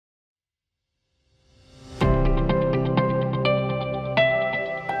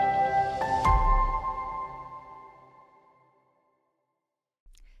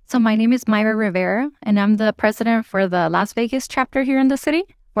So my name is Myra Rivera, and I'm the president for the Las Vegas chapter here in the city.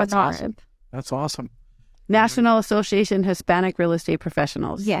 That's awesome. That's awesome. National Association Hispanic Real Estate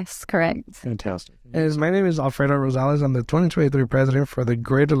Professionals. Yes, correct. Fantastic. And my name is Alfredo Rosales. I'm the 2023 president for the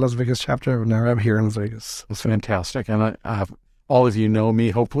Greater Las Vegas chapter of NAREB here in Las Vegas. That's fantastic. And all of you know me,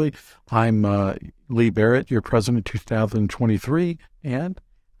 hopefully. I'm Lee Barrett, your president 2023. And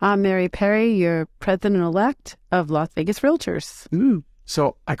I'm Mary Perry, your president-elect of Las Vegas Realtors. Ooh.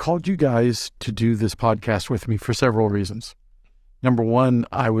 So I called you guys to do this podcast with me for several reasons. Number one,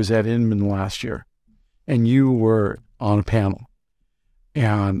 I was at Inman last year, and you were on a panel.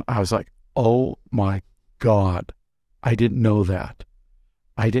 And I was like, oh my God, I didn't know that.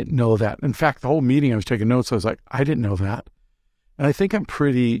 I didn't know that. In fact, the whole meeting I was taking notes. I was like, I didn't know that. And I think I'm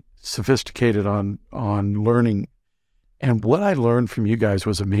pretty sophisticated on learning. And what I learned from you guys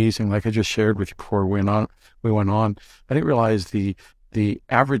was amazing. Like I just shared with you before we went on. I didn't realize the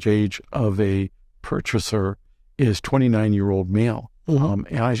average age of a purchaser is 29-year-old male.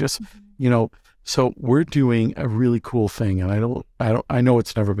 Mm-hmm. And I just, so we're doing a really cool thing. And I know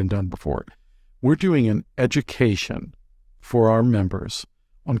it's never been done before. We're doing an education for our members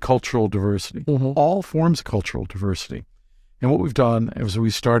on cultural diversity, all forms of cultural diversity. And what we've done is we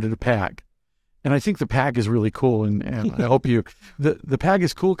started a PAG. And I think the PAG is really cool. And I hope the PAG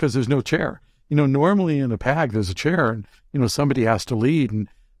is cool because there's no chair. Normally in a PAG, there's a chair and, somebody has to lead. And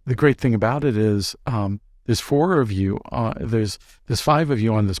the great thing about it is there's 4 of you, there's 5 of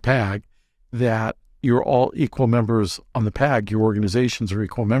you on this PAG that you're all equal members on the PAG. Your organizations are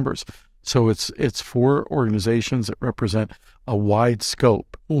equal members. So it's 4 organizations that represent a wide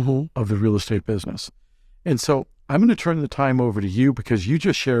scope of the real estate business. And so I'm going to turn the time over to you because you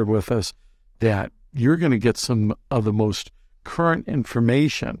just shared with us that you're going to get some of the most current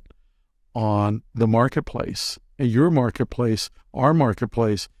information on the marketplace, your marketplace, our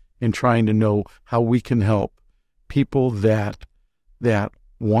marketplace, in trying to know how we can help people that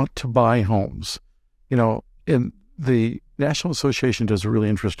want to buy homes. And the National Association does a really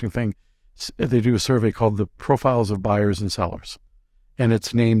interesting thing. They do a survey called the Profiles of Buyers and Sellers, and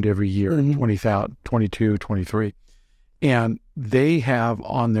it's named every year, 22, 23. And they have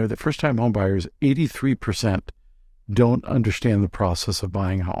on there that first-time home buyers, 83% don't understand the process of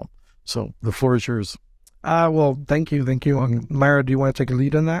buying a home. So the floor is yours. Well, thank you. Myra, do you want to take a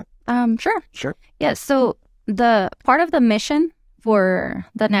lead on that? Sure. Yeah, so the part of the mission for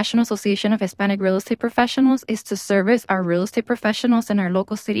the National Association of Hispanic Real Estate Professionals is to service our real estate professionals in our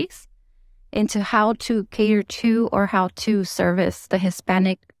local cities into how to cater to or how to service the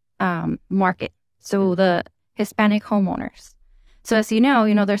Hispanic market. So the Hispanic homeowners. So as you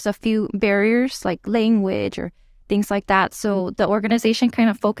know, there's a few barriers like language or things like that. So the organization kind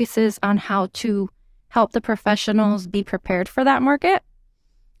of focuses on how to help the professionals be prepared for that market,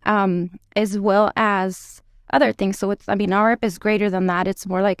 as well as other things. So our app is greater than that. It's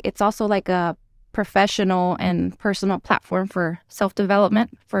more like, it's also like a professional and personal platform for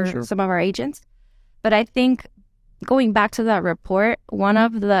self-development for some of our agents. But I think going back to that report, one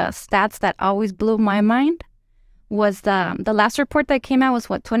of the stats that always blew my mind was the last report that came out was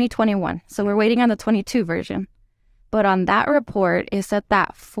 2021. So we're waiting on the 22 version. But on that report, it said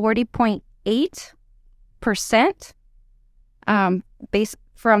that 40.8%, based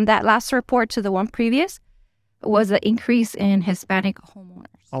from that last report to the one previous, was the increase in Hispanic homeowners.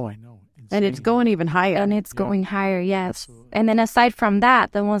 Oh, I know. And it's going even higher. And it's going higher, yes. Absolutely. And then aside from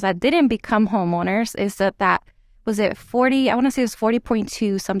that, the ones that didn't become homeowners is that was it 40, I want to say it was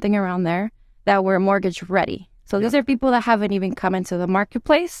 40.2, something around there, that were mortgage ready. So these are people that haven't even come into the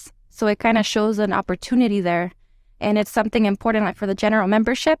marketplace. So it kind of shows an opportunity there. And it's something important like for the general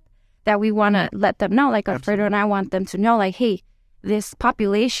membership that we want to let them know, like Alfredo and I want them to know, like, hey, this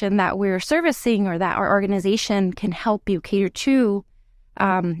population that we're servicing or that our organization can help you cater to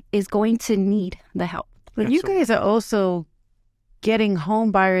is going to need the help. But you guys are also getting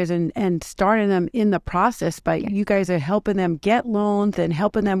home buyers and starting them in the process, but you guys are helping them get loans and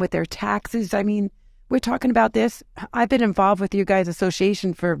helping them with their taxes. I mean, we're talking about this. I've been involved with you guys'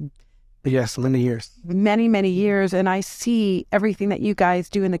 association for many years. Many years, and I see everything that you guys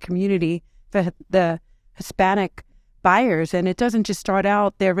do in the community for the Hispanic buyers, and it doesn't just start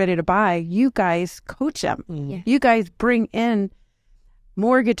out they're ready to buy. You guys coach them. You guys bring in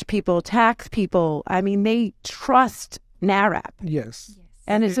mortgage people, tax people. I mean, they trust NAREB. Yes.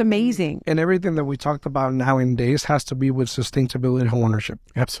 And it's amazing. And everything that we talked about nowadays has to be with sustainability home ownership.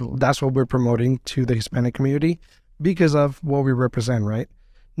 Absolutely. That's what we're promoting to the Hispanic community because of what we represent, right?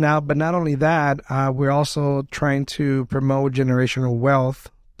 Now, but not only that, we're also trying to promote generational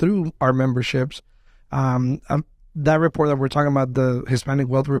wealth through our memberships. that report that we're talking about, the Hispanic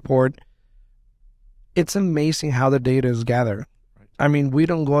Wealth Report, it's amazing how the data is gathered. I mean, we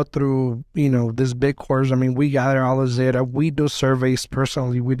don't go through, this big course. I mean, we gather all this data. We do surveys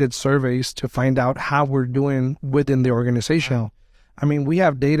personally. We did surveys to find out how we're doing within the organization. I mean, we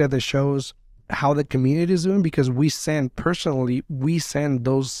have data that shows how the community is doing because we send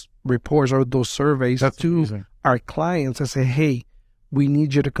those reports or those surveys to our clients and say, hey, we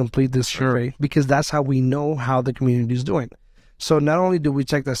need you to complete this survey because that's how we know how the community is doing. So not only do we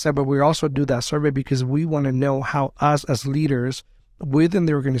check that step, but we also do that survey because we want to know how us as leaders within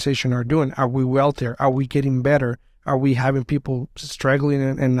the organization are doing. Are we wealthier? Are we getting better? Are we having people struggling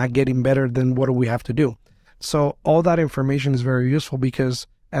and not getting better? Then what do we have to do? So all that information is very useful because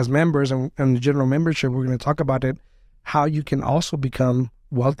as members and the general membership, we're going to talk about it, how you can also become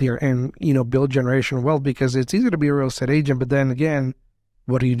wealthier and, build generational wealth because it's easy to be a real estate agent, but then again,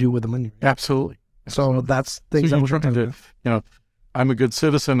 what do you do with the money? Absolutely. So that's things that we're trying to do. I'm a good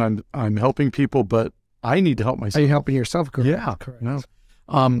citizen. I'm helping people, but I need to help myself. Are you helping yourself? Correct. Yeah, correct.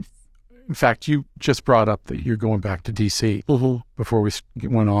 In fact, you just brought up that you're going back to D.C. Before we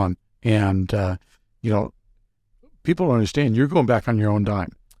went on, and people don't understand. You're going back on your own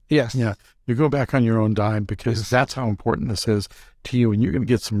dime. Yes. Yeah, you're going back on your own dime because that's how important this is to you, and you're going to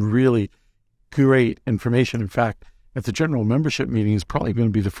get some really great information. In fact, at the general membership meeting is probably going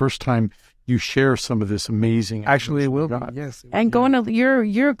to be the first time you share some of this amazing. Actually, it will be. Yes. And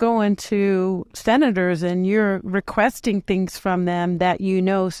you're going to senators and you're requesting things from them that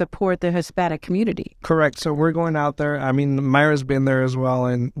support the Hispanic community. Correct. So we're going out there. I mean, Myra's been there as well,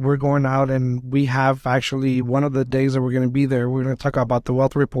 and we're going out and we have actually one of the days that we're going to be there. We're going to talk about the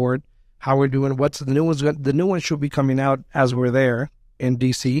wealth report, how we're doing, what's the new ones. The new one should be coming out as we're there in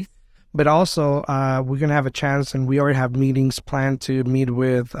DC. But also, we're going to have a chance, and we already have meetings planned to meet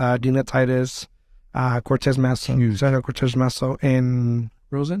with Dina Titus, Cortez Masso, Senator Cortez Masso, and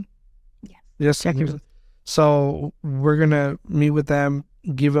Rosen? Yes. So we're going to meet with them,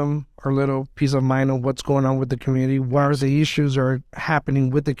 give them our little peace of mind on what's going on with the community, what are the issues are happening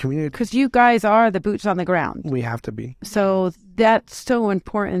with the community. Because you guys are the boots on the ground. We have to be. So that's so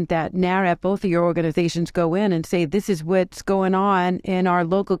important that now both of your organizations go in and say, this is what's going on in our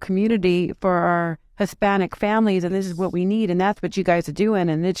local community for our Hispanic families, and this is what we need, and that's what you guys are doing,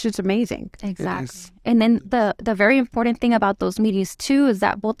 and it's just amazing. Exactly. And then the very important thing about those meetings, too, is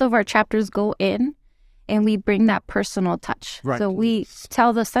that both of our chapters go in and we bring that personal touch. Right. So we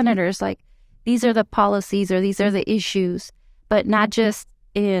tell the senators, like, these are the policies or these are the issues, but not just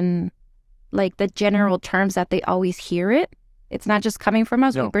in, like, the general terms that they always hear it. It's not just coming from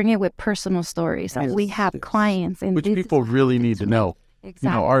us. No. We bring it with personal stories. Yes. We have clients. And which people really need to know.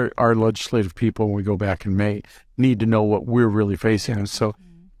 Exactly. Our legislative people, when we go back in May, need to know what we're really facing. And so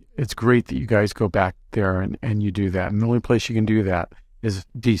it's great that you guys go back there and you do that. And the only place you can do that is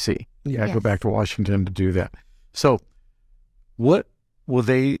D.C. Go back to Washington to do that. So what will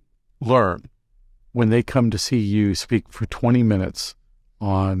they learn when they come to see you speak for 20 minutes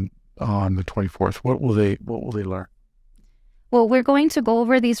on the 24th? What will they learn? Well, we're going to go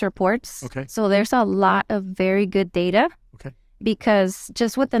over these reports. Okay. So there's a lot of very good data. Okay. Because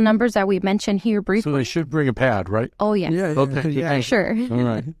just with the numbers that we mentioned here briefly. So they should bring a pad, right? Oh, yes. Yeah. Okay. Yeah. Sure. All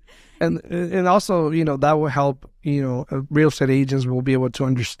right. And also, that will help, real estate agents will be able to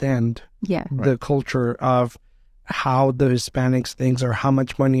understand the culture of how the Hispanics things or how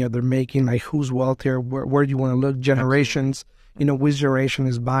much money are they making, like who's wealthier, where do you want to look, generations, which generation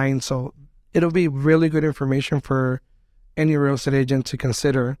is buying. So it'll be really good information for any real estate agent to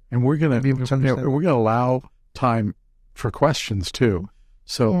consider. And we're going to allow time for questions too.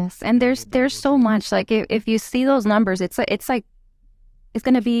 So yes, and there's so much, like if you see those numbers, it's like it's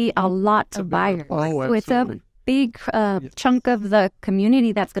going to be a lot of buyers. Oh, so it's a big chunk of the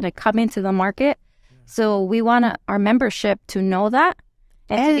community that's going to come into the market. So we want our membership to know that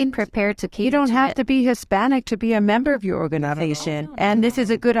and to be prepared to keep. You don't have to be Hispanic to be a member of your organization. And this is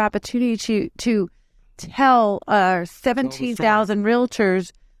a good opportunity to tell our 17,000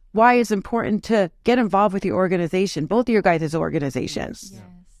 realtors why it's important to get involved with your organization, both of your guys' organizations. Yes.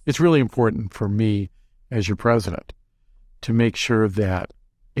 It's really important for me as your president to make sure that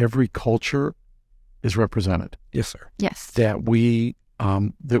every culture is represented. Yes, sir. Yes. That we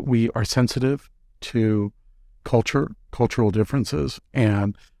are sensitive to cultural differences,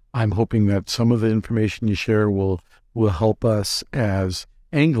 and I'm hoping that some of the information you share will help us as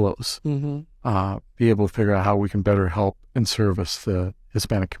Anglos be able to figure out how we can better help and service the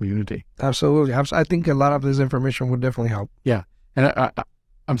Hispanic community. Absolutely. I think a lot of this information would definitely help. Yeah. And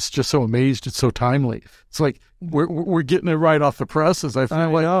I'm just so amazed it's so timely. It's like we're getting it right off the presses. I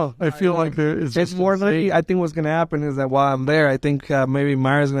feel like there is. It's more likely. I think what's going to happen is that while I'm there, I think maybe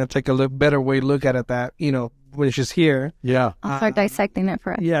Myra's going to take a better way look at it. That when she's here. Yeah. I'll start dissecting it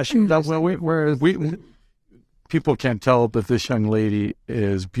for us. Yeah. We people can't tell that this young lady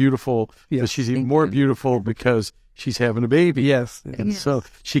is beautiful. Yes. But she's even more beautiful because she's having a baby. Yes. And so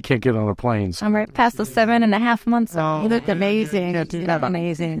she can't get on a plane. So. I'm right past the 7.5 months. You look amazing. You look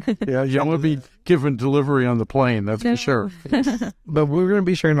amazing. Yeah, you want to be given delivery on the plane, that's for sure. But we're going to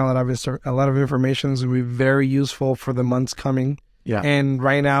be sharing a lot of information. It's going to be very useful for the months coming. Yeah. And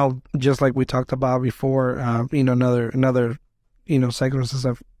right now, just like we talked about before, another segments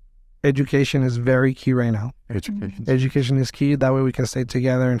of education is very key right now. Education is key. That way we can stay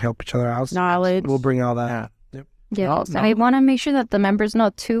together and help each other out. Knowledge. We'll bring all that. Yeah. And I want to make sure that the members know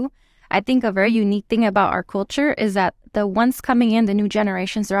too. I think a very unique thing about our culture is that the ones coming in, the new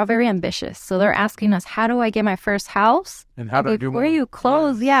generations, they're all very ambitious. So they're asking us, how do I get my first house? And how do I do Before you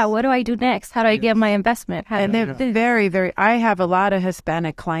close, what do I do next? How do I get my investment? And they're very, very, I have a lot of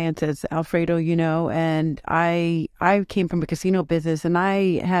Hispanic clients, as Alfredo, and I came from a casino business, and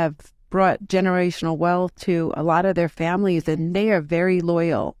I have brought generational wealth to a lot of their families, and they are very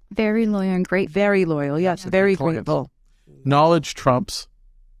loyal. Very loyal and grateful. Very loyal, yes, very grateful. Knowledge trumps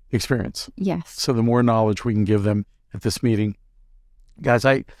experience. Yes. So the more knowledge we can give them at this meeting. Guys,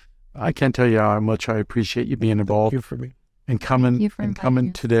 I can't tell you how much I appreciate you being involved. Thank you for me. And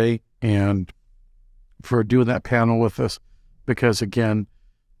coming today and for doing that panel with us, because again,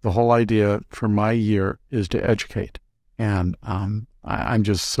 the whole idea for my year is to educate. And I'm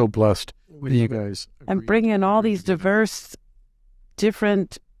just so blessed with you guys. And bringing all these diverse,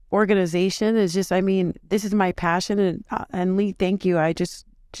 different organizations is just, this is my passion. And Lee, thank you. I just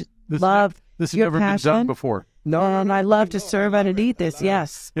love this has your never passion. been done before. No, and I love to serve underneath this.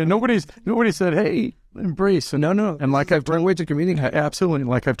 Yes. Yeah, nobody said, "Hey, embrace." And no. And like I've bring way to communicate. Absolutely,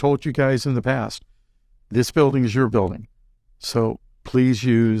 like I've told you guys in the past, this building is your building. So please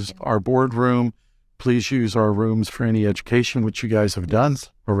use our boardroom. Please use our rooms for any education, which you guys have done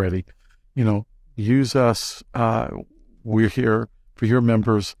already. Use us. We're here for your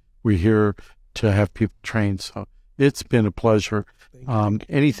members. We're here to have people trained. So it's been a pleasure.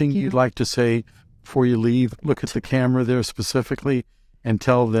 Anything you'd like to say before you leave? Look at the camera there specifically and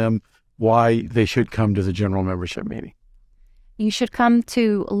tell them why they should come to the general membership meeting. You should come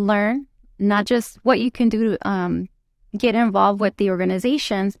to learn not just what you can do to get involved with the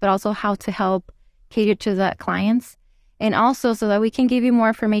organizations, but also how to help cater to the clients, and also so that we can give you more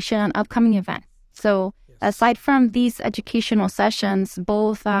information on upcoming events. So aside from these educational sessions,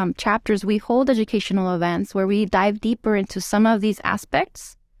 both chapters, we hold educational events where we dive deeper into some of these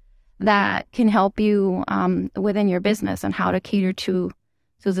aspects that can help you within your business and how to cater to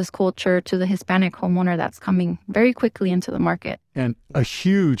this culture, to the Hispanic homeowner that's coming very quickly into the market. And a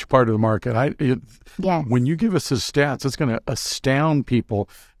huge part of the market. Yes. When you give us the stats, it's going to astound people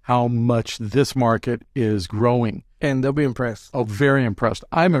how much this market is growing. And they'll be impressed. Oh, very impressed.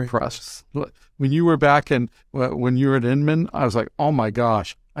 I'm impressed. When you were back when you were at Inman, I was like, oh my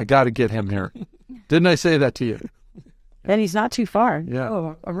gosh, I got to get him here. Didn't I say that to you? And he's not too far. Yeah.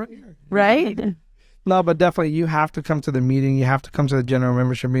 Oh, I'm right here. Right? No, but definitely you have to come to the meeting. You have to come to the general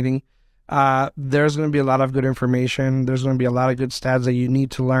membership meeting. There's going to be a lot of good information. There's going to be a lot of good stats that you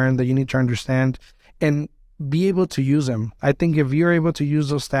need to learn, that you need to understand, and be able to use them. I think if you're able to use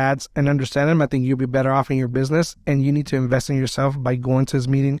those stats and understand them, I think you'll be better off in your business, and you need to invest in yourself by going to this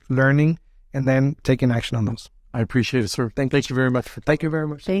meeting, learning, and then taking action on those. I appreciate it, sir. Thank you very much. Thank you very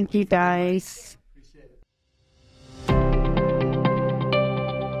much. Thank you, guys.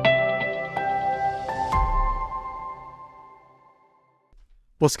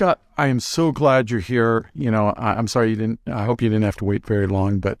 Well, Scott, I am so glad you're here. I'm sorry I hope you didn't have to wait very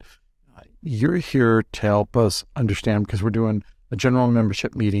long, but you're here to help us understand, because we're doing a general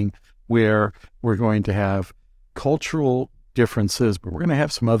membership meeting where we're going to have cultural differences, but we're going to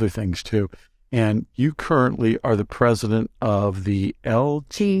have some other things too. And you currently are the president of the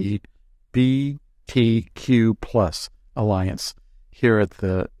LGBTQ plus Alliance here at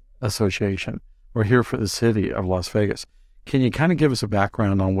the association. We're here for the city of Las Vegas. Can you kind of give us a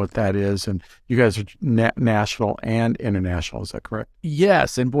background on what that is? And you guys are national and international, is that correct?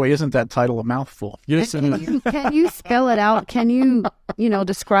 Yes, and boy, isn't that title a mouthful? Yes, Can you spell it out? Can you,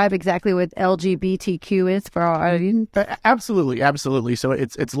 describe exactly what LGBTQ is for our audience? Absolutely. So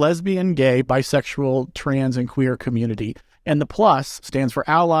it's lesbian, gay, bisexual, trans, and queer community. And the plus stands for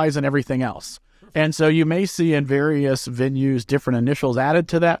allies and everything else. And so you may see in various venues different initials added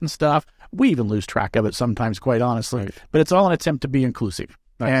to that and stuff. We even lose track of it sometimes, quite honestly. Right. But it's all an attempt to be inclusive.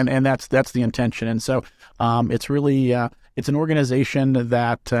 Nice. And that's the intention. And so it's really it's an organization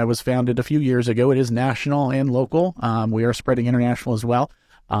that was founded a few years ago. It is national and local. We are spreading international as well.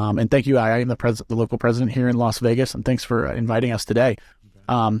 And thank you. I am the local president here in Las Vegas, and thanks for inviting us today.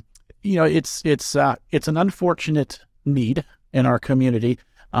 It's an unfortunate need in our community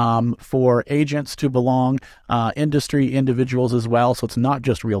for agents to belong, industry individuals as well. So it's not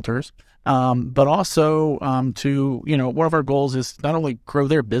just realtors, but also to, one of our goals is not only grow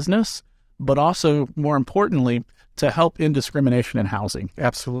their business, but also more importantly, to help end discrimination in housing.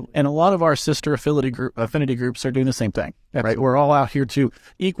 Absolutely. And a lot of our sister affinity groups are doing the same thing, right? We're all out here to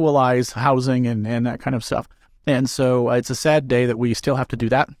equalize housing and that kind of stuff. And so it's a sad day that we still have to do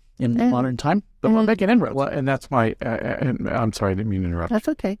that in modern time, but we're making inroads. Well, and that's and I'm sorry, I didn't mean to interrupt. That's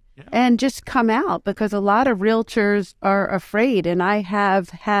okay. Yeah. And just come out, because a lot of realtors are afraid. And I have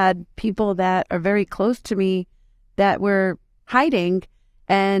had people that are very close to me that were hiding.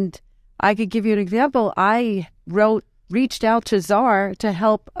 And I could give you an example. I reached out to Czar to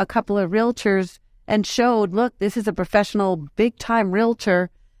help a couple of realtors and showed, look, this is a professional, big-time realtor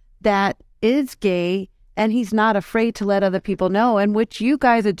that is gay, and he's not afraid to let other people know, and which you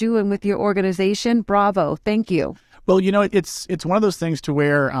guys are doing with your organization. Bravo. Thank you. Well, it's one of those things to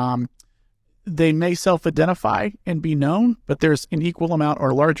where they may self-identify and be known, but there's an equal amount or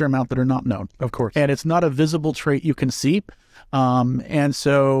a larger amount that are not known. Of course. And it's not a visible trait you can see. And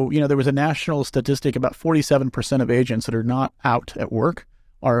so, there was a national statistic about 47% of agents that are not out at work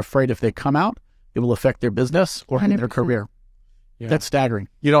are afraid if they come out, it will affect their business or their career. Yeah. That's staggering.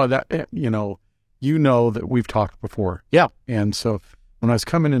 That we've talked before. Yeah. And so when I was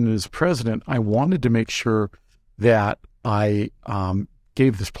coming in as president, I wanted to make sure that I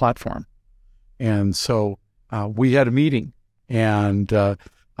gave this platform. And so we had a meeting, and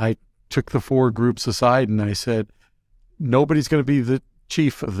I took the 4 groups aside and I said, nobody's going to be the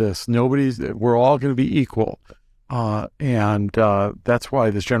chief of this. We're all going to be equal. And that's why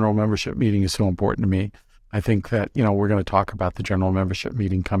this general membership meeting is so important to me. I think that, we're going to talk about the general membership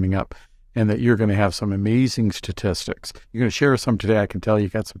meeting coming up, and that you're going to have some amazing statistics. You're going to share some today. I can tell you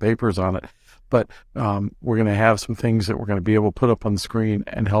got some papers on it, but we're going to have some things that we're going to be able to put up on the screen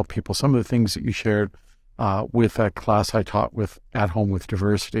and help people. Some of the things that you shared with that class I taught with At Home with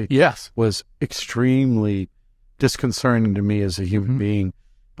Diversity, yes, was extremely disconcerting to me as a human being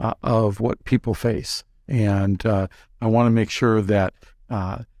of what people face. And I want to make sure that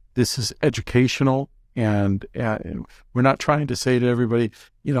this is educational, and we're not trying to say to everybody,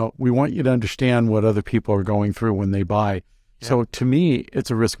 we want you to understand what other people are going through when they buy. Yeah. So to me,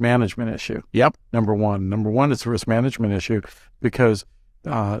 it's a risk management issue. Yep. Number one, it's a risk management issue because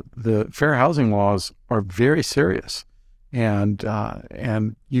the fair housing laws are very serious. And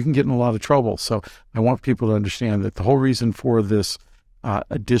you can get in a lot of trouble. So I want people to understand that the whole reason for this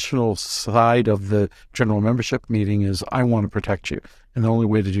additional side of the general membership meeting is I want to protect you. And the only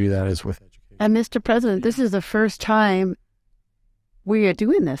way to do that is with education. And Mr. President, this is the first time we are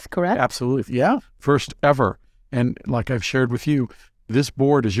doing this, correct? Absolutely. Yeah. First ever. And like I've shared with you, this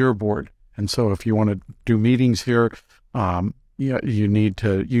board is your board. And so if you want to do meetings here, you need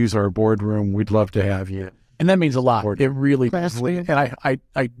to use our boardroom. We'd love to have you. And that means a lot. It really does. And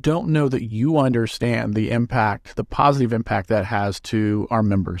I don't know that you understand the impact, the positive impact that has to our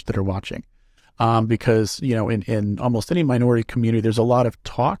members that are watching. Because, in almost any minority community, there's a lot of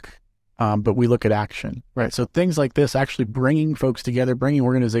talk, but we look at action, right? So things like this, actually bringing folks together, bringing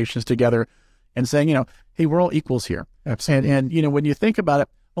organizations together and saying, hey, we're all equals here. Absolutely. And when you think about it,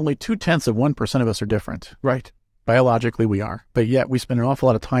 only 0.2% of us are different. Right. Biologically, we are, but yet we spend an awful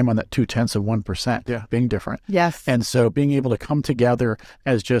lot of time on that 0.2% being different. Yes. And so being able to come together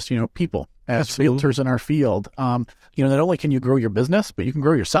as just, people, as realtors in our field, not only can you grow your business, but you can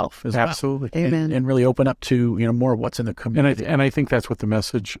grow yourself as well. Absolutely. Amen. And really open up to, more of what's in the community. And I think that's what the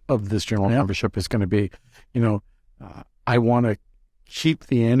message of this general membership is going to be. I want to keep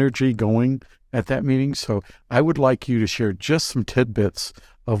the energy going at that meeting. So I would like you to share just some tidbits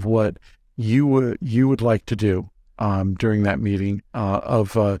of what you would like to do during that meeting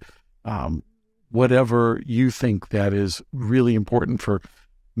of whatever you think that is really important for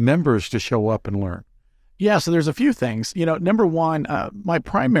members to show up and learn. Yeah, so there's a few things. Number one, my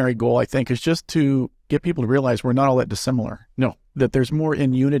primary goal, I think, is just to get people to realize we're not all that dissimilar. No. That there's more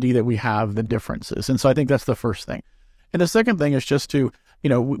in unity that we have than differences. And so I think that's the first thing. And the second thing is just to,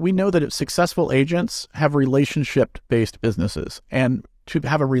 we know that successful agents have relationship-based businesses. And to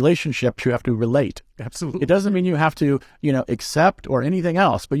have a relationship, you have to relate. Absolutely. It doesn't mean you have to, accept or anything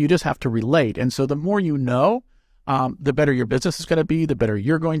else, but you just have to relate. And so the more you know, the better your business is going to be, the better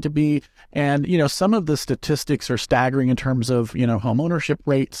you're going to be. And, some of the statistics are staggering in terms of, home ownership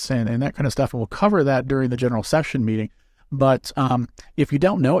rates and that kind of stuff. And we'll cover that during the general session meeting. But if you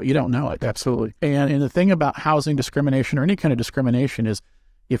don't know it, you don't know it. Absolutely. And the thing about housing discrimination or any kind of discrimination is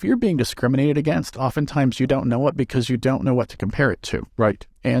if you're being discriminated against, oftentimes you don't know it because you don't know what to compare it to. Right.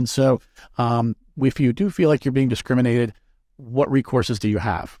 And so if you do feel like you're being discriminated, what recourses do you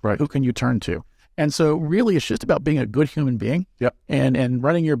have? Right. Who can you turn to? And so really it's just about being a good human being. Yep. And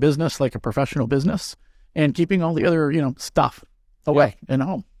running your business like a professional business and keeping all the other, stuff away and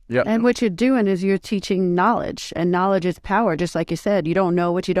home. Yeah. And what you're doing is you're teaching knowledge, and knowledge is power. Just like you said, you don't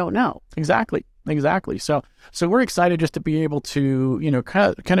know what you don't know. Exactly. So we're excited just to be able to,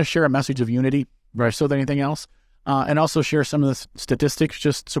 kind of share a message of unity, right? So than anything else, and also share some of the statistics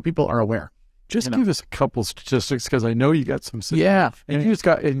just so people are aware. Just give us a couple statistics because I know you got some. Yeah. And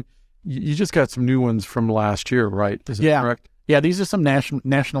you just got some new ones from last year, right? Is that correct? Yeah, these are some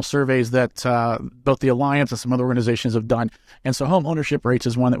national surveys that both the Alliance and some other organizations have done. And so home ownership rates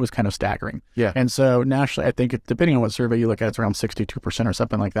is one that was kind of staggering. Yeah. And so nationally, I think depending on what survey you look at, it's around 62% or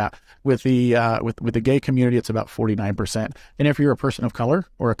something like that. With the with the gay community, it's about 49%. And if you're a person of color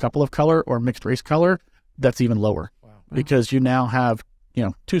or a couple of color or mixed race color, that's even lower. Wow. Because you now have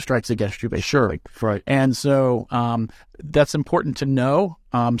two strikes against you, basically. Sure, right. And so that's important to know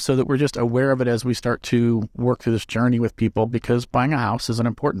so that we're just aware of it as we start to work through this journey with people, because buying a house is an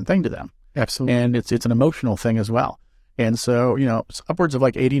important thing to them. Absolutely. And it's an emotional thing as well. And so, it's upwards of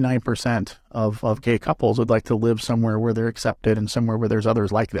like 89% of gay couples would like to live somewhere where they're accepted and somewhere where there's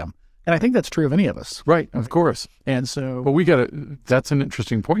others like them. And I think that's true of any of us. Right, of course. And so... But that's an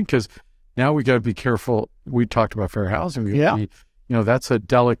interesting point, because now we got to be careful. We talked about fair housing. That's a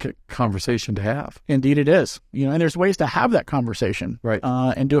delicate conversation to have. Indeed it is. And there's ways to have that conversation. Right.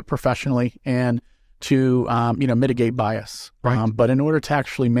 And do it professionally and to, mitigate bias. Right. But in order to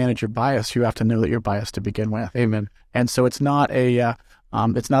actually manage your bias, you have to know that you're biased to begin with. Amen. And so it's not a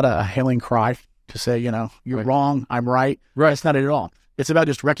hailing cry to say, you're right. wrong, I'm right. Right. It's not it at all. It's about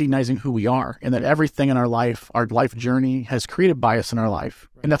just recognizing who we are and that everything in our life journey has created bias in our life.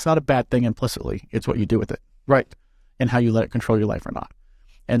 Right. And that's not a bad thing implicitly. It's what you do with it. Right. And how you let it control your life or not.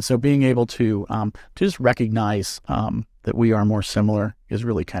 And so being able to just recognize that we are more similar is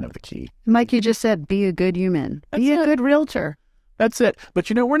really kind of the key. Like you just said, be a good human. Be a good realtor. That's it. But,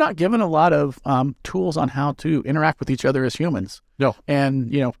 we're not given a lot of tools on how to interact with each other as humans. No.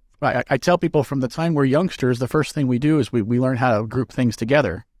 And, I tell people from the time we're youngsters, the first thing we do is we learn how to group things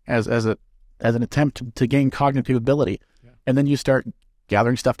together as an attempt to gain cognitive ability. Yeah. And then you start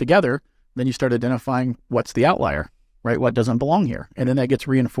gathering stuff together. Then you start identifying what's the outlier. Right? What doesn't belong here? And then that gets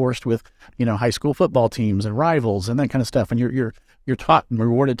reinforced with, high school football teams and rivals and that kind of stuff. And you're taught and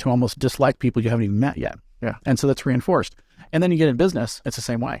rewarded to almost dislike people you haven't even met yet. Yeah. And so that's reinforced. And then you get in business, it's the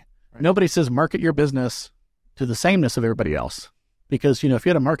same way. Right. Nobody says market your business to the sameness of everybody else. Because, if you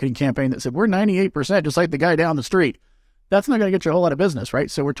had a marketing campaign that said, we're 98% just like the guy down the street, that's not going to get you a whole lot of business, right?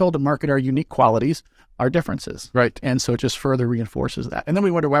 So we're told to market our unique qualities, our differences. Right. And so it just further reinforces that. And then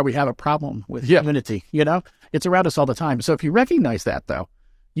we wonder why we have a problem with unity, It's around us all the time. So if you recognize that, though,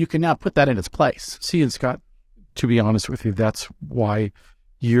 you can now put that in its place. See, and Scott, to be honest with you, that's why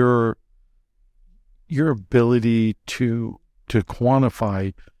your ability to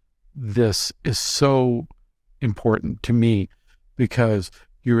quantify this is so important to me, because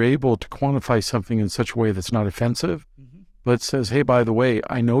you're able to quantify something in such a way that's not offensive, but says, hey, by the way,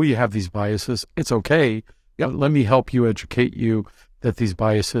 I know you have these biases. It's okay. Let me help you, educate you that these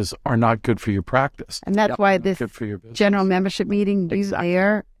biases are not good for your practice. And that's why this good for your business. General membership meeting, you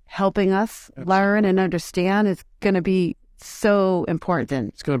there helping us learn and understand is going to be so important.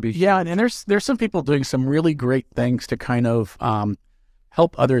 It's going to be. Yeah, and there's some people doing some really great things to kind of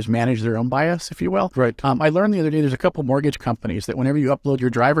help others manage their own bias, if you will. Right. I learned the other day there's a couple mortgage companies that whenever you upload your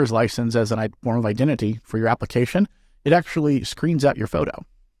driver's license as a form of identity for your application, it actually screens out your photo.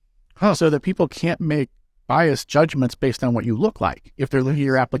 So that people can't make biased judgments based on what you look like if they're looking at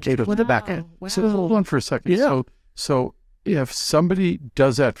your application with the back end. Wow. So hold on for a second. Yeah. So if somebody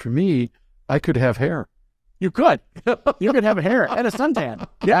does that for me, I could have hair. You could. You could have hair and a suntan.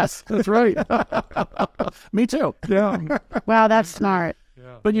 Yes, That's right. me too. Yeah. Wow, that's smart.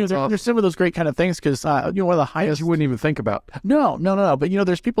 But there's some of those great kind of things because one of the highest you wouldn't even think about. No. But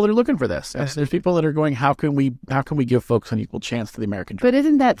there's people that are looking for this. There's people that are going, how can we give folks an equal chance to the American dream? But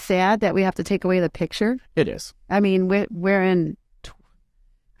isn't that sad that we have to take away the picture? It is. I mean, we're in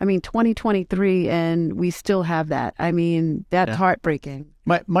 2023 and we still have that. I mean, that's heartbreaking.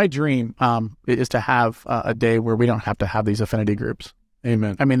 My dream is to have a day where we don't have to have these affinity groups.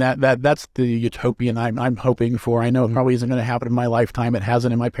 Amen. I mean, that's the utopian I'm hoping for. I know it probably isn't going to happen in my lifetime. It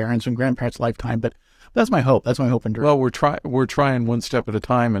hasn't in my parents' and grandparents' lifetime, but that's my hope. That's my hope and dream. Well, we're trying one step at a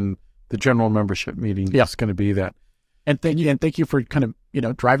time, and the general membership meeting is going to be that. And thank you for kind of,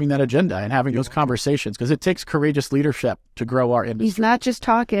 driving that agenda and having those conversations, because it takes courageous leadership to grow our industry. He's not just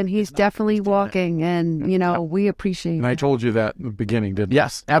talking, he's definitely walking, and, we appreciate And I told you that in the beginning, didn't I?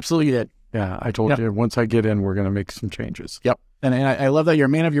 Yes, absolutely did. Yeah, I told you once I get in, we're going to make some changes. Yep. And I love that you're a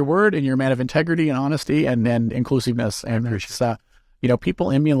man of your word, and you're a man of integrity and honesty and inclusiveness. And it's,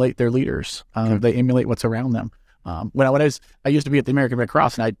 people emulate their leaders. They emulate what's around them. When I used to be at the American Red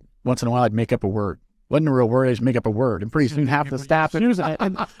Cross, and once in a while I'd make up a word. Wasn't a real word. I just make up a word, and pretty soon half the staff is using it.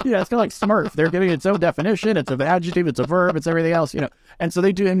 And, it's kind of like Smurf. They're giving its own definition. It's an adjective. It's a verb. It's everything else. And so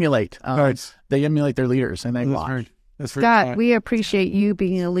they do emulate. They emulate their leaders, and they watch. Scott, we appreciate you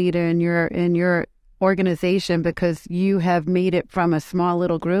being a leader in your organization, because you have made it from a small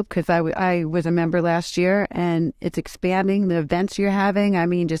little group, because I was a member last year, and it's expanding. The events you're having, I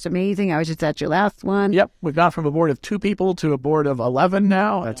mean, just amazing. I was just at your last one. Yep. We've gone from a board of 2 people to a board of 11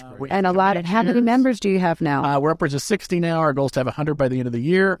 now. That's great. And a lot of, how many members do you have now? We're upwards of 60 now. Our goal is to have 100 by the end of the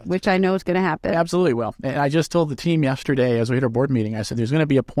year. Which I know is going to happen. Absolutely will. And I just told the team yesterday as we had our board meeting, I said, there's going to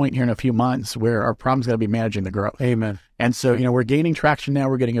be a point here in a few months where our problem's going to be managing the growth. Amen. And so, we're gaining traction now.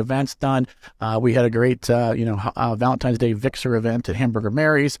 We're getting events done. We had a great, Valentine's Day Vixer event at Hamburger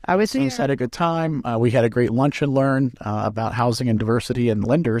Mary's. I was here. Had a good time. We had a great lunch and learn about housing and diversity and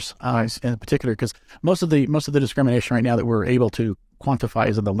lenders in particular, because most of the discrimination right now that we're able to quantify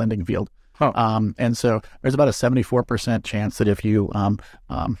is in the lending field. And so there's about a 74% chance that if you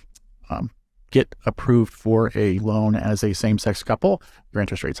get approved for a loan as a same-sex couple, your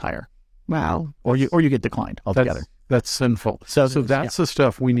interest rate's higher. Wow. Or you get declined altogether. That's sinful. So that's the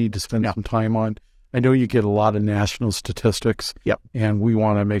stuff we need to spend some time on. I know you get a lot of national statistics. Yep. And we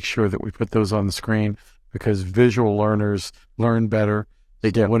want to make sure that we put those on the screen, because visual learners learn better.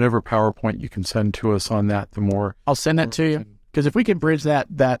 They do. Whatever PowerPoint you can send to us on that, the more. I'll send that to you, because if we can bridge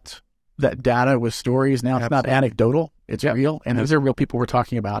that data with stories, now it's not anecdotal, it's real, and these are real people we're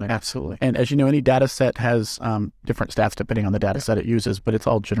talking about. Absolutely. And as you know, any data set has different stats depending on the data set it uses, but it's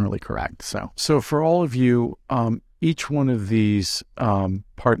all generally correct. So for all of you, each one of these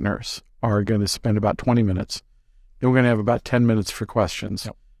partners are going to spend about 20 minutes. Then we're going to have about 10 minutes for questions.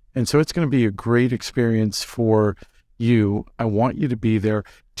 Yep. And so it's going to be a great experience for you. I want you to be there.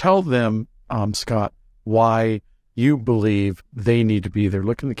 Tell them, Scott, why you believe they need to be there.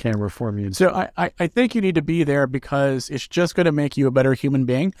 Look in the camera for me. So I think you need to be there because it's just going to make you a better human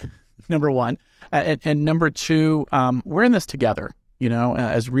being, number one. And number two, we're in this together.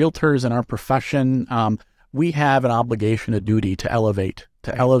 As realtors in our profession, we have an obligation, a duty to elevate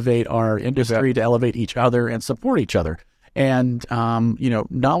our industry, to elevate each other and support each other. And,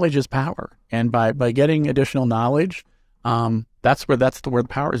 knowledge is power. And by getting additional knowledge, that's where the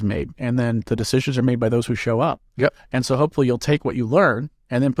power is made. And then the decisions are made by those who show up. Yep. And so hopefully you'll take what you learn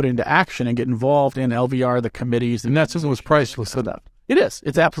and then put it into action and get involved in LVR, the committees. And that's what's priceless. It is.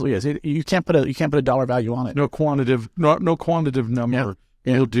 It absolutely is. You can't put a dollar value on it. No quantitative number.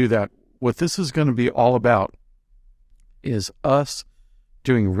 Yeah. You'll do that. What this is going to be all about is us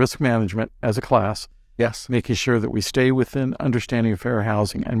doing risk management as a class. Yes. Making sure that we stay within understanding of fair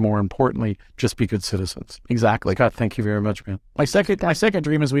housing, and more importantly, just be good citizens. Exactly. Scott, thank you very much, man. My second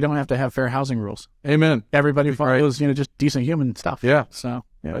dream is we don't have to have fair housing rules. Amen. Everybody follows, just decent human stuff. Yeah. So,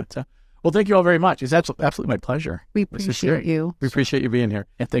 well, thank you all very much. It's absolutely my pleasure. We appreciate you. We appreciate you being here.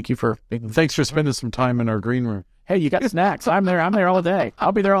 And thank you for being Thanks for spending some time in our green room. Hey, you got snacks. I'm there all day.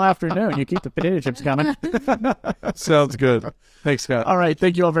 I'll be there all afternoon. You keep the potato chips coming. Sounds good. Thanks, Scott. All right.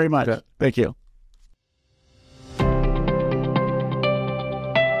 Thank you all very much. Yeah. Thank you.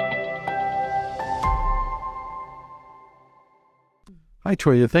 Hi,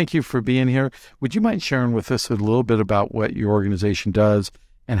 Toya. Thank you for being here. Would you mind sharing with us a little bit about what your organization does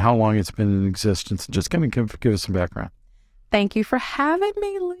and how long it's been in existence? Just kind of give us some background. Thank you for having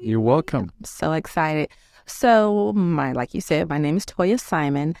me, Lee. You're welcome. I'm so excited. So, like you said, my name is Toya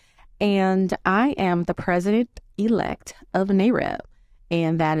Simon, and I am the president-elect of NAREB,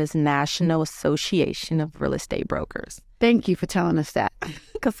 and that is National Association of Real Estate Brokers. Thank you for telling us that.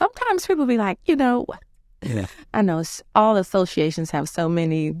 Because sometimes people be like, Yeah. I know all associations have so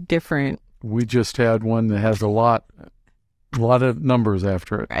many different. We just had one that has a lot of numbers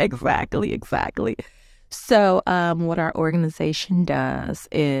after it. Exactly. So what our organization does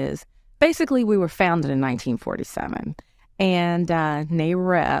is basically we were founded in 1947. And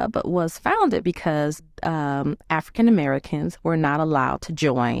NAREB was founded because African Americans were not allowed to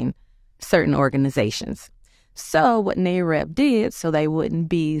join certain organizations. So what NAREP did, so they wouldn't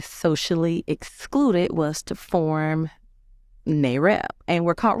be socially excluded, was to form NAREP, and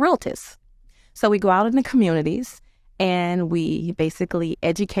we're called realtors. So we go out in the communities and we basically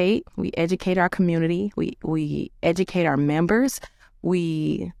educate. We educate our community. We educate our members.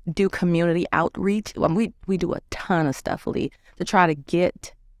 We do community outreach. We do a ton of stuff, Lee, to try to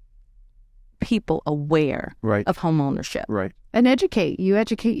get people aware of homeownership. Right. And educate. You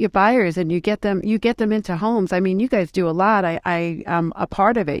educate your buyers and you get them into homes. I mean, you guys do a lot. I am a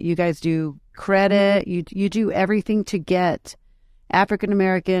part of it. You guys do credit. You do everything to get African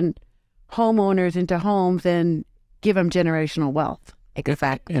American homeowners into homes and give them generational wealth.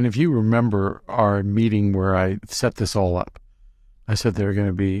 Exactly. And if you remember our meeting where I set this all up, I said there are going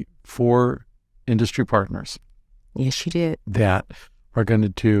to be 4 industry partners. Yes, you did. That are going to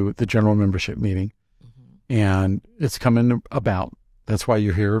do the general membership meeting. And it's coming about. That's why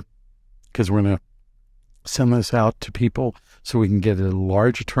you're here, because we're going to send this out to people so we can get a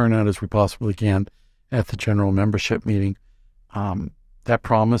large turnout as we possibly can at the general membership meeting. That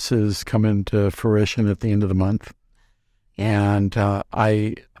promise is coming to fruition at the end of the month. And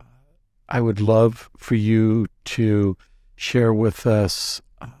I would love for you to share with us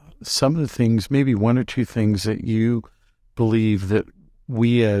some of the things, maybe 1 or 2 things that you believe that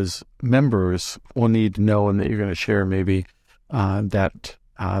we as members will need to know and that you're going to share maybe that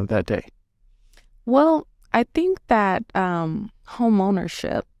day. Well, I think that home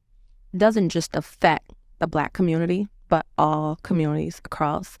ownership doesn't just affect the Black community, but all communities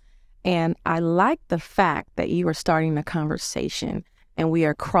across. And I like the fact that you are starting a conversation and we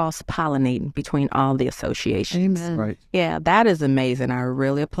are cross-pollinating between all the associations. Amen. Right. Yeah, that is amazing. I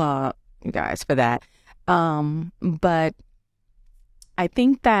really applaud you guys for that. But I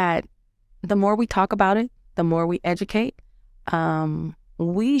think that the more we talk about it, the more we educate,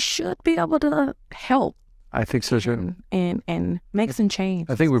 we should be able to help. I think so, too. And make some change.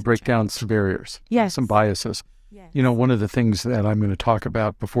 I think we break down some barriers, some biases. Yes. You know, one of the things that I'm going to talk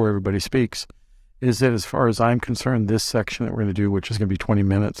about before everybody speaks is that as far as I'm concerned, this section that we're going to do, which is going to be 20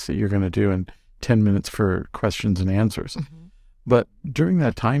 minutes that you're going to do and 10 minutes for questions and answers. Mm-hmm. But during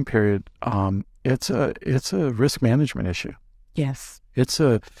that time period, it's a risk management issue. Yes. It's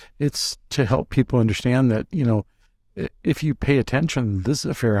to help people understand that, you know, if you pay attention, this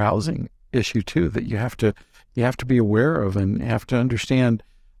is a fair housing issue too, that you have to be aware of and have to understand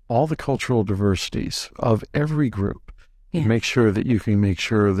all the cultural diversities of every group and make sure that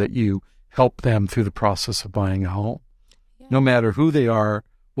you help them through the process of buying a home. Yeah. No matter who they are,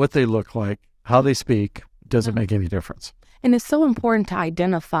 what they look like, how they speak, doesn't make any difference. And it's so important to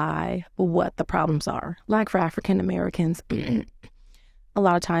identify what the problems are. Like for African Americans, a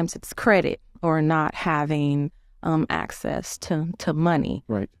lot of times it's credit or not having access to money.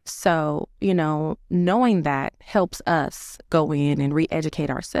 Right. So, you know, knowing that helps us go in and re-educate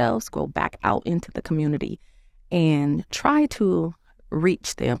ourselves, go back out into the community and try to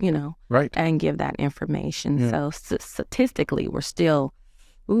reach them, you know, and give that information. Yeah. So statistically, we're still,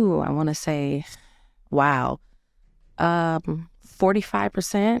 I want to say, wow,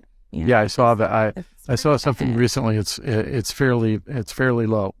 45%. Yeah, I saw that. I saw something recently. It's fairly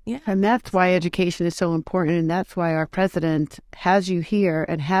low. Yeah, and that's why education is so important, and that's why our president has you here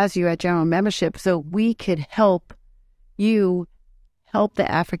and has you at general membership, so we could help you help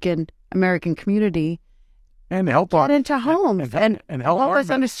the African American community and help get into homes and help us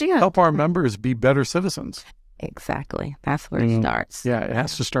understand. Help our members be better citizens. Exactly, that's where it starts. Yeah, it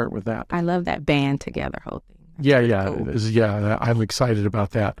has to start with that. I love that band together whole thing. That's cool. I'm excited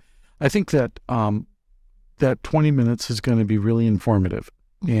about that. I think that that 20 minutes is going to be really informative.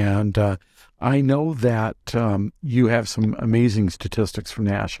 And I know that you have some amazing statistics from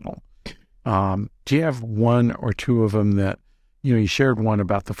National. Do you have 1 or 2 of them that, you know, you shared one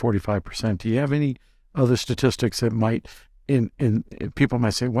about the 45%. Do you have any other statistics that might, in people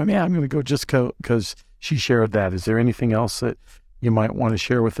might say, well, yeah, I'm going to go just because she shared that. Is there anything else that you might want to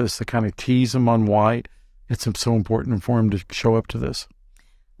share with us to kind of tease them on why it's so important for them to show up to this?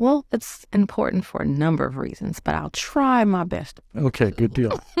 Well, it's important for a number of reasons, but I'll try my best. Okay, good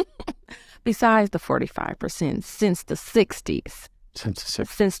deal. Besides the 45%, since the 60s. Since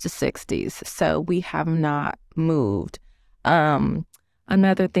the 60s. So we have not moved.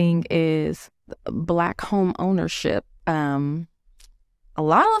 Another thing is Black home ownership. A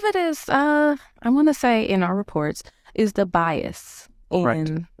lot of it is, I want to say in our reports, is the bias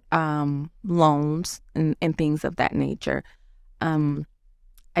in loans and things of that nature.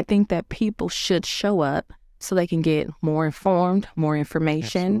 I think that people should show up so they can get more informed, more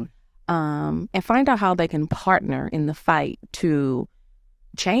information, and find out how they can partner in the fight to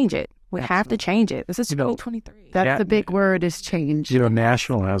change it. We have to change it. This is 2023. That's the big word, is change.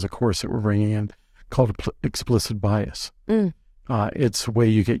 National has a course that we're bringing in called explicit bias. It's the way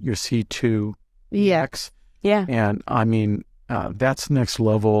you get your C2 X. Yeah. And I mean, that's the next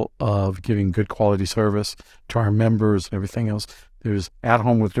level of giving good quality service to our members and everything else. There's At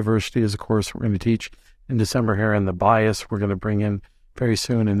Home with Diversity is a course we're going to teach in December here, and the bias we're going to bring in very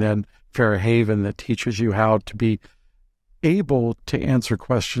soon. And then Fairhaven, that teaches you how to be able to answer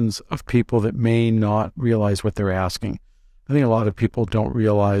questions of people that may not realize what they're asking. I think a lot of people don't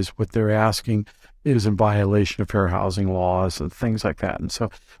realize what they're asking is in violation of fair housing laws and things like that. And so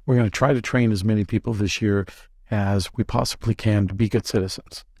we're going to try to train as many people this year as we possibly can to be good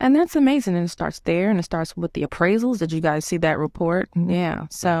citizens. And that's amazing. And it starts there, and it starts with the appraisals. Did you guys see that report? Yeah.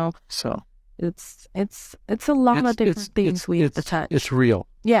 So it's a lot of different things we have to touch. It's real.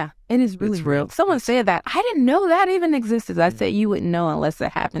 Yeah, it is really real. Someone said that. I didn't know that even existed. I said you wouldn't know unless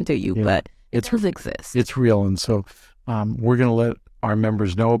it happened to you, but it does exist. It's real. And so we're going to let our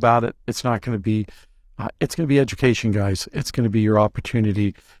members know about it. It's not going to be, it's going to be education, guys. It's going to be your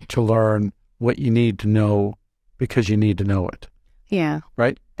opportunity to learn what you need to know because you need to know it. Yeah.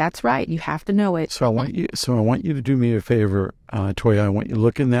 Right? That's right. You have to know it. So I want you to do me a favor, Toya. I want you to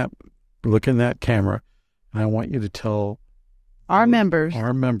look in that camera, and I want you to tell our members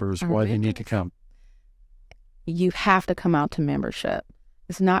why they need to come. You have to come out to membership.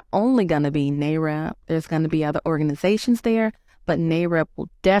 It's not only going to be NAREP. There's going to be other organizations there, but NAREP will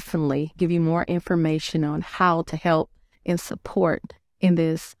definitely give you more information on how to help and support in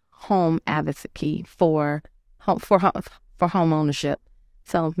this home advocacy for home ownership.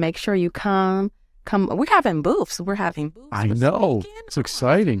 So make sure you come. We're having booths. I know. It's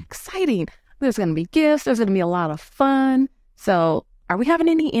exciting. There's going to be gifts. There's going to be a lot of fun. So are we having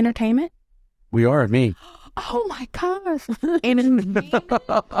any entertainment? We are, me. Oh my gosh.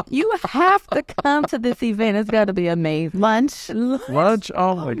 You have to come to this event. It's got to be amazing. Lunch.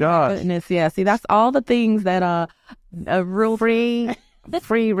 Oh my gosh. Goodness. Yeah. See, that's all the things that are a real free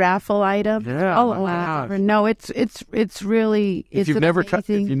raffle item. Yeah. Oh wow. No, it's really, if you've never come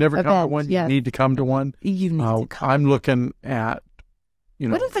to one, you need to come to one. You need to come. I'm looking at,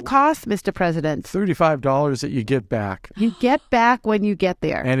 what does it cost, Mr. President? $35 that you get back. You get back when you get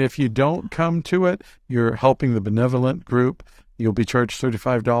there. And if you don't come to it, you're helping the benevolent group. You'll be charged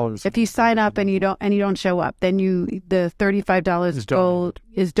 $35. If you sign up and you don't show up, then the $35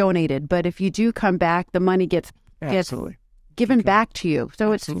 is donated. But if you do come back, the money gets given back to you.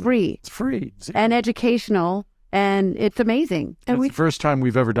 So it's free. It's free. And educational, and it's amazing. And it's the first time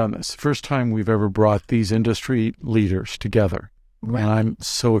we've ever done this. First time we've ever brought these industry leaders together. Right. And I'm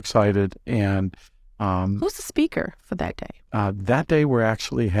so excited. And who's the speaker for that day? That day, we're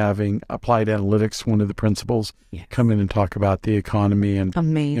actually having Applied Analytics, one of the principals, come in and talk about the economy and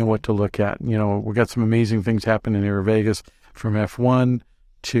what to look at. We've got some amazing things happening in Vegas, from F1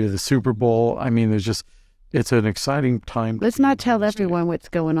 to the Super Bowl. I mean, it's an exciting time. Let's not tell everyone what's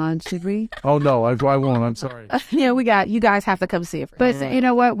going on, should we? Oh, no, I won't. I'm sorry. You guys have to come see it. But you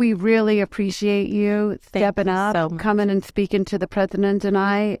know what? We really appreciate you stepping up, coming and speaking to the president and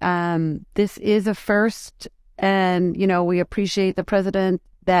I. This is a first, and, we appreciate the president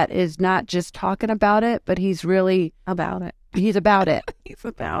that is not just talking about it, but he's really about it. He's about it. He's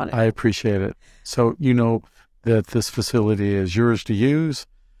about it. I appreciate it. So, that this facility is yours to use.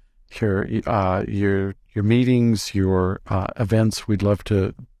 Your meetings, your events, we'd love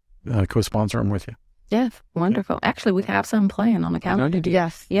to co-sponsor them with you. Yes, wonderful. Actually, we have some planned on the calendar.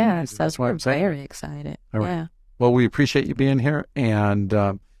 Yes. Yes, that's why I'm saying. Very excited. All right. Yeah. Well, we appreciate you being here, and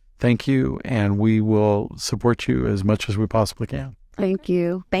thank you, and we will support you as much as we possibly can. Thank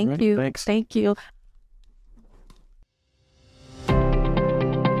you. Thank you. Thanks. Thank you.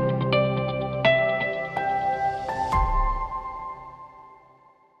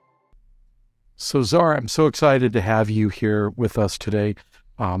 So, Zara, I'm so excited to have you here with us today.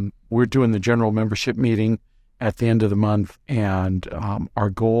 We're doing the general membership meeting at the end of the month, and our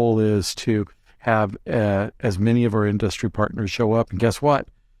goal is to have as many of our industry partners show up. And guess what?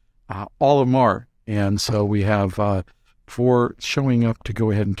 All of them are. And so we have 4 showing up to go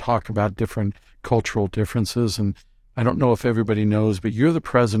ahead and talk about different cultural differences. And I don't know if everybody knows, but you're the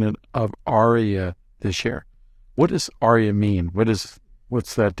president of ARIA this year. What does ARIA mean?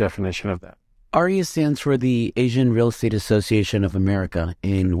 What's that definition of that? ARIA stands for the Asian Real Estate Association of America,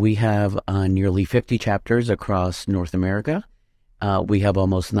 and we have nearly 50 chapters across North America. We have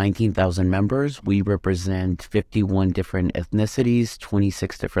almost 19,000 members. We represent 51 different ethnicities,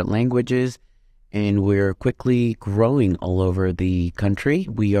 26 different languages, and we're quickly growing all over the country.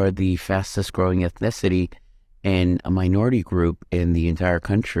 We are the fastest growing ethnicity and a minority group in the entire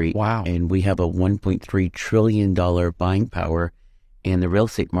country. Wow. And we have a $1.3 trillion buying power in the real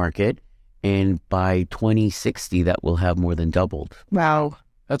estate market. And by 2060, that will have more than doubled. Wow.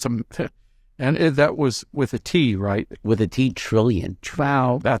 That was with a T, right? With a T, trillion.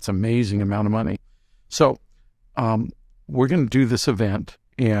 Wow. That's amazing amount of money. So we're going to do this event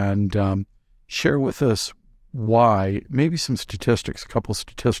and share with us why, maybe some statistics, a couple of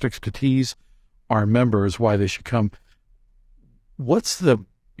statistics to tease our members why they should come.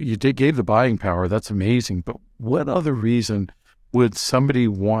 You gave the buying power, that's amazing, but what other reason would somebody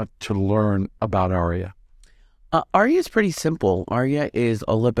want to learn about ARIA? ARIA is pretty simple. ARIA is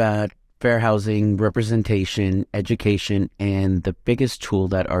all about fair housing, representation, education, and the biggest tool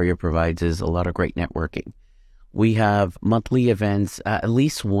that ARIA provides is a lot of great networking. We have monthly events, at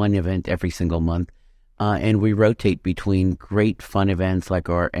least one event every single month, and we rotate between great fun events like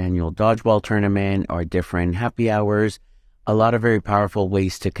our annual dodgeball tournament, our different happy hours, a lot of very powerful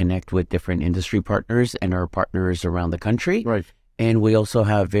ways to connect with different industry partners and our partners around the country. Right. And we also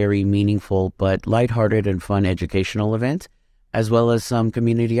have very meaningful but lighthearted and fun educational events, as well as some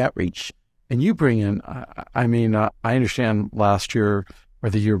community outreach. And you bring in, I understand last year or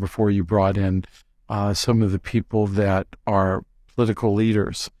the year before you brought in some of the people that are political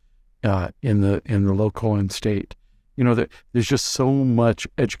leaders in the local and state. There's just so much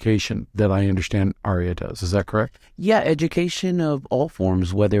education that I understand ARIA does. Is that correct? Yeah, education of all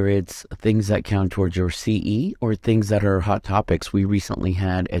forms, whether it's things that count towards your CE or things that are hot topics. We recently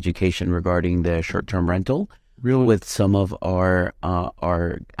had education regarding the short-term rental with some of our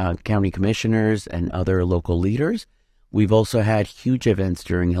county commissioners and other local leaders. We've also had huge events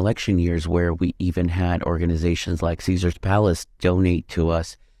during election years where we even had organizations like Caesar's Palace donate to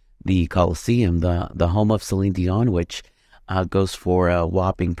us the Coliseum, the home of Celine Dion, which goes for a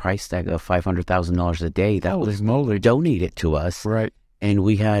whopping price tag of $500,000 a day. That was donated to us. Right. And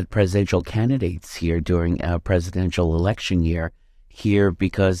we had presidential candidates here during a presidential election year here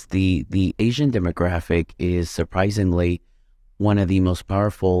because the Asian demographic is surprisingly one of the most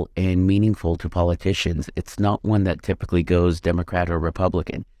powerful and meaningful to politicians. It's not one that typically goes Democrat or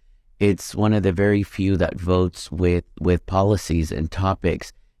Republican. It's one of the very few that votes with policies and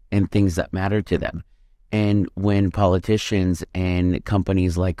topics and things that matter to them. And when politicians and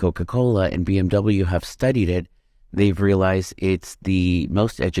companies like Coca-Cola and BMW have studied it, they've realized it's the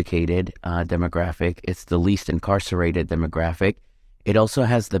most educated demographic. It's the least incarcerated demographic. It also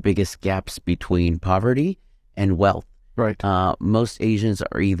has the biggest gaps between poverty and wealth. Right. Most Asians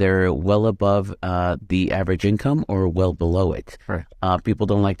are either well above the average income or well below it. Right. People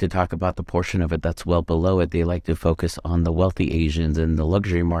don't like to talk about the portion of it that's well below it. They like to focus on the wealthy Asians and the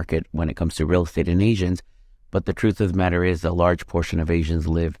luxury market when it comes to real estate and Asians. But the truth of the matter is a large portion of Asians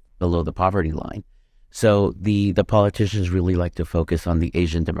live below the poverty line. So the politicians really like to focus on the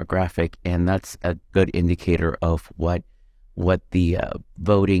Asian demographic, and that's a good indicator of what the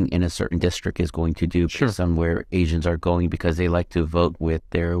voting in a certain district is going to do based on where Asians are going, because they like to vote with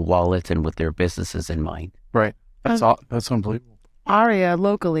their wallets and with their businesses in mind. Right. That's unbelievable. ARIA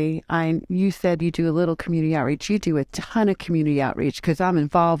locally, you said you do a little community outreach. You do a ton of community outreach because I'm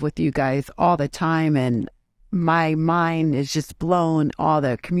involved with you guys all the time, and my mind is just blown all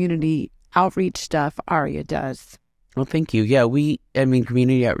the community outreach stuff ARIA does. Well, thank you. Yeah,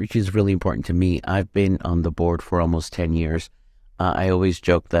 community outreach is really important to me. I've been on the board for almost 10 years. I always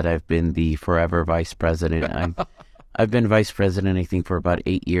joke that I've been the forever vice president. I've been vice president, I think, for about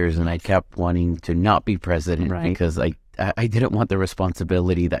 8 years, and I kept wanting to not be president because I didn't want the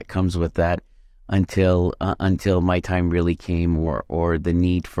responsibility that comes with that until my time really came or the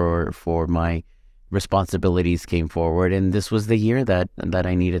need for my responsibilities came forward. And this was the year that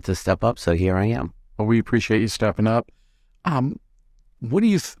I needed to step up. So here I am. Well, we appreciate you stepping up. What do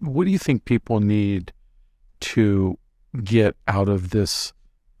you think people need to get out of this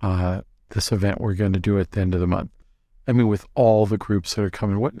event we're going to do at the end of the month? I mean, with all the groups that are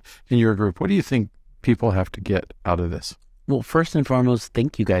coming, what in your group, what do you think people have to get out of this? Well, first and foremost,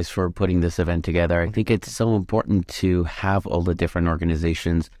 thank you guys for putting this event together. I think it's so important to have all the different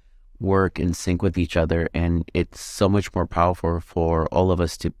organizations work in sync with each other, and it's so much more powerful for all of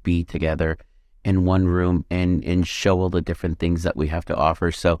us to be together in one room and show all the different things that we have to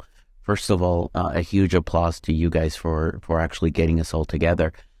offer. So first of all, a huge applause to you guys for actually getting us all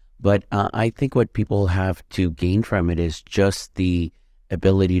together. But I think what people have to gain from it is just the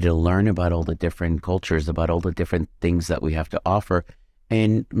ability to learn about all the different cultures, about all the different things that we have to offer,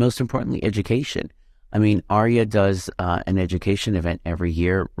 and most importantly, education. I mean, ARIA does an education event every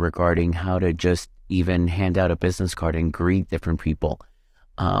year regarding how to just even hand out a business card and greet different people.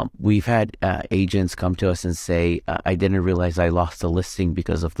 We've had agents come to us and say, I didn't realize I lost a listing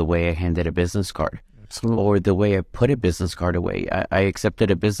because of the way I handed a business card. Absolutely. Or the way I put a business card away. I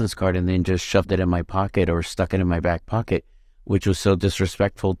accepted a business card and then just shoved it in my pocket or stuck it in my back pocket, which was so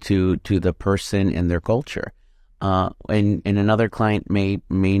disrespectful to the person and their culture. And another client may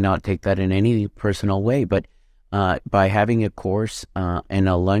not take that in any personal way, but by having a course and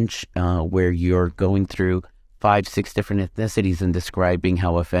a lunch where you're going through 5-6 different ethnicities and describing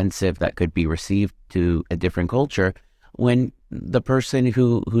how offensive that could be received to a different culture, when the person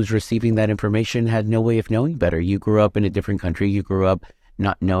who's receiving that information had no way of knowing better. You grew up in a different country, you grew up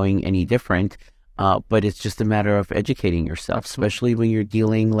not knowing any different, but it's just a matter of educating yourself, especially when you're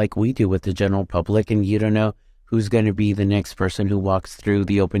dealing like we do with the general public and you don't know who's going to be the next person who walks through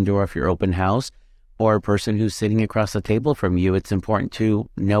the open door of your open house or a person who's sitting across the table from you. It's important to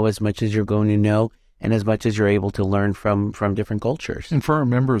know as much as you're going to know and as much as you're able to learn from different cultures. And for our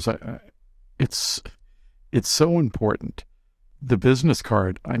members, it's so important. The business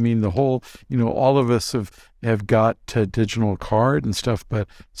card, I mean, the whole, all of us have got a digital card and stuff, but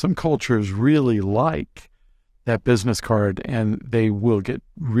some cultures really like that business card and they will get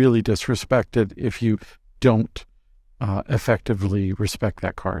really disrespected if you don't effectively respect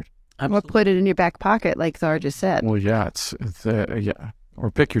that card. Or put it in your back pocket, like Zara just said. Well, yeah, yeah. Or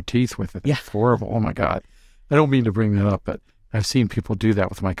pick your teeth with it. Yeah. It's horrible. Oh, my God. I don't mean to bring that up, but I've seen people do that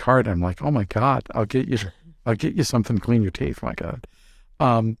with my card. I'm like, oh, my God, I'll get you something to clean your teeth. My God.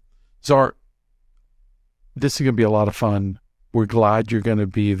 Zar, this is going to be a lot of fun. We're glad you're going to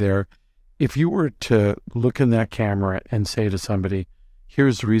be there. If you were to look in that camera and say to somebody,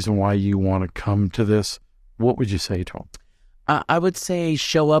 here's the reason why you want to come to this, what would you say to them? I would say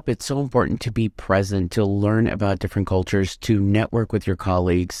show up. It's so important to be present, to learn about different cultures, to network with your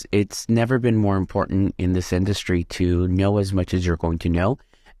colleagues. It's never been more important in this industry to know as much as you're going to know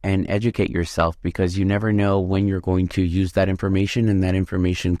and educate yourself, because you never know when you're going to use that information, and that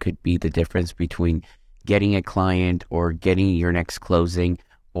information could be the difference between getting a client or getting your next closing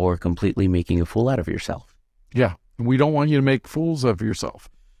or completely making a fool out of yourself. Yeah. We don't want you to make fools of yourself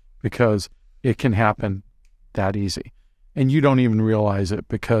because it can happen that easy. And you don't even realize it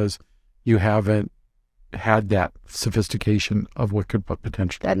because you haven't had that sophistication of what could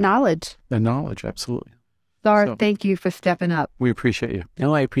potentially. That knowledge. That knowledge, absolutely. Zara, thank you for stepping up. We appreciate you.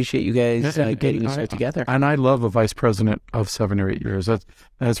 No, I appreciate you guys getting us together. And I love a vice president of 7 or 8 years.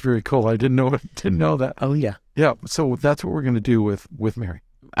 That's very cool. I didn't know that. Oh, yeah. Yeah. So that's what we're going to do with Mary.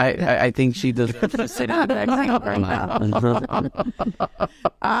 I think she deserves to sit in the back right now.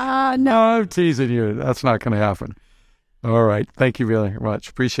 No, I'm teasing you. That's not going to happen. All right. Thank you very much.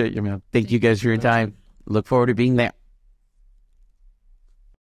 Appreciate you, man. Thank you guys for your time. Look forward to being there.